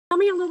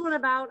me a little bit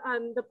about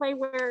the play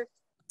where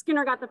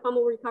Skinner got the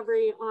fumble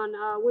recovery on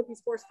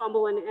Wimpy's forced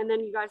fumble, and then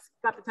you guys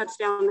got the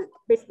touchdown that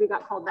basically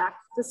got called back.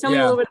 Just tell me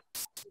a little bit.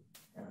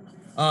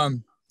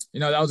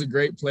 That was a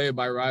great play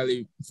by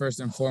Riley, first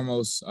and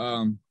foremost.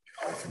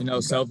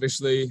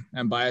 Selfishly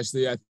and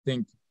biasedly, I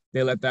think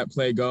they let that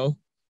play go,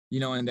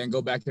 and then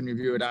go back and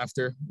review it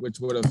after, which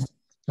would have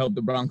helped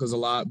the Broncos a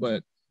lot.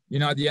 But,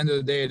 at the end of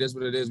the day, it is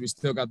what it is. We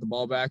still got the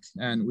ball back,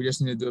 and we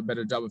just need to do a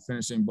better job of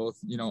finishing both,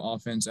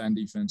 offense and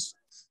defense.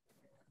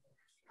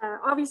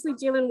 Obviously,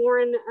 Jaylen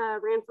Warren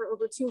ran for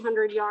over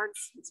 200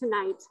 yards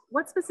tonight.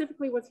 What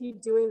specifically was he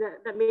doing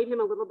that made him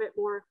a little bit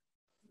more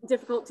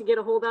difficult to get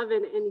a hold of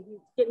and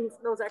getting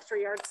those extra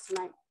yards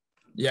tonight?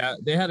 Yeah,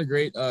 they had a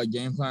great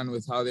game plan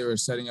with how they were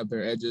setting up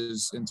their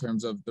edges in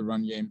terms of the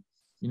run game,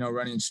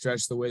 running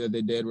stretch the way that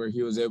they did, where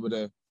he was able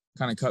to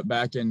kind of cut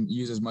back and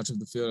use as much of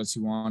the field as he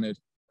wanted.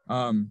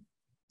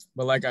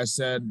 But like I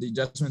said, the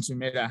adjustments we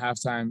made at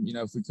halftime,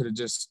 if we could have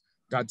just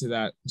got to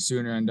that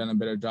sooner and done a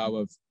better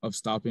job of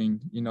stopping,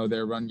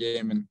 their run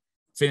game and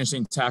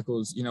finishing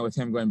tackles, with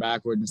him going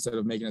backward instead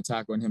of making a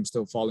tackle and him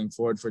still falling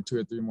forward for 2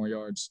 or 3 more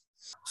yards.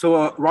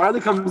 So Riley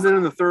comes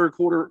in the third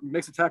quarter,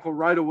 makes a tackle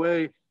right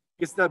away,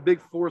 gets that big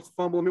forced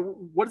fumble. I mean,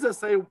 what does that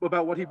say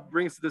about what he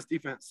brings to this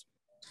defense?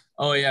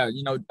 Oh, yeah,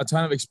 a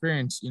ton of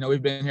experience.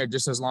 We've been here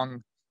just as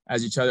long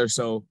as each other,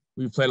 so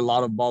we've played a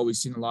lot of ball. We've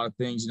seen a lot of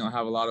things,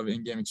 have a lot of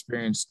in-game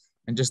experience,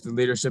 and just the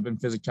leadership and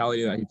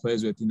physicality that he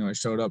plays with, it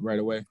showed up right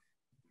away.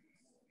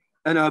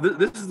 And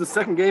this is the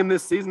second game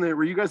this season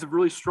where you guys have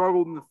really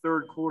struggled in the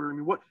third quarter. I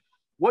mean,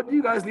 what do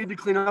you guys need to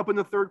clean up in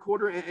the third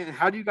quarter, and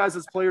how do you guys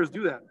as players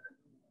do that?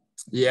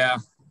 Yeah,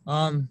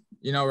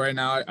 right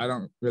now I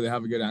don't really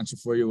have a good answer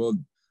for you. We'll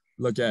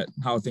look at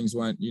how things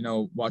went,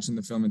 watching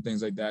the film and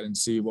things like that and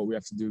see what we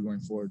have to do going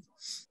forward.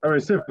 I mean,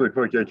 simply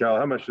put, Kekaula,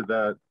 how much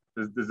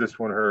does this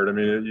one hurt? I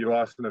mean, you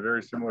lost in a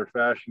very similar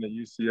fashion at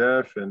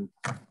UCF, and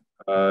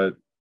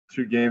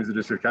 2 games that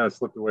just kind of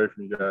slipped away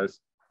from you guys.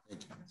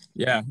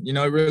 Yeah,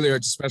 it really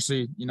hurts,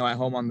 especially, at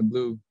home on the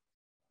blue.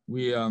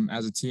 We,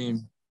 as a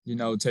team,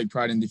 take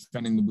pride in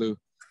defending the blue.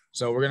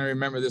 So we're going to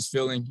remember this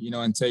feeling,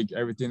 and take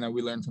everything that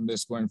we learned from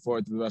this going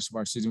forward to the rest of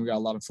our season. We got a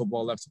lot of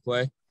football left to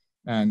play,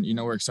 and,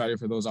 we're excited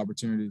for those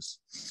opportunities.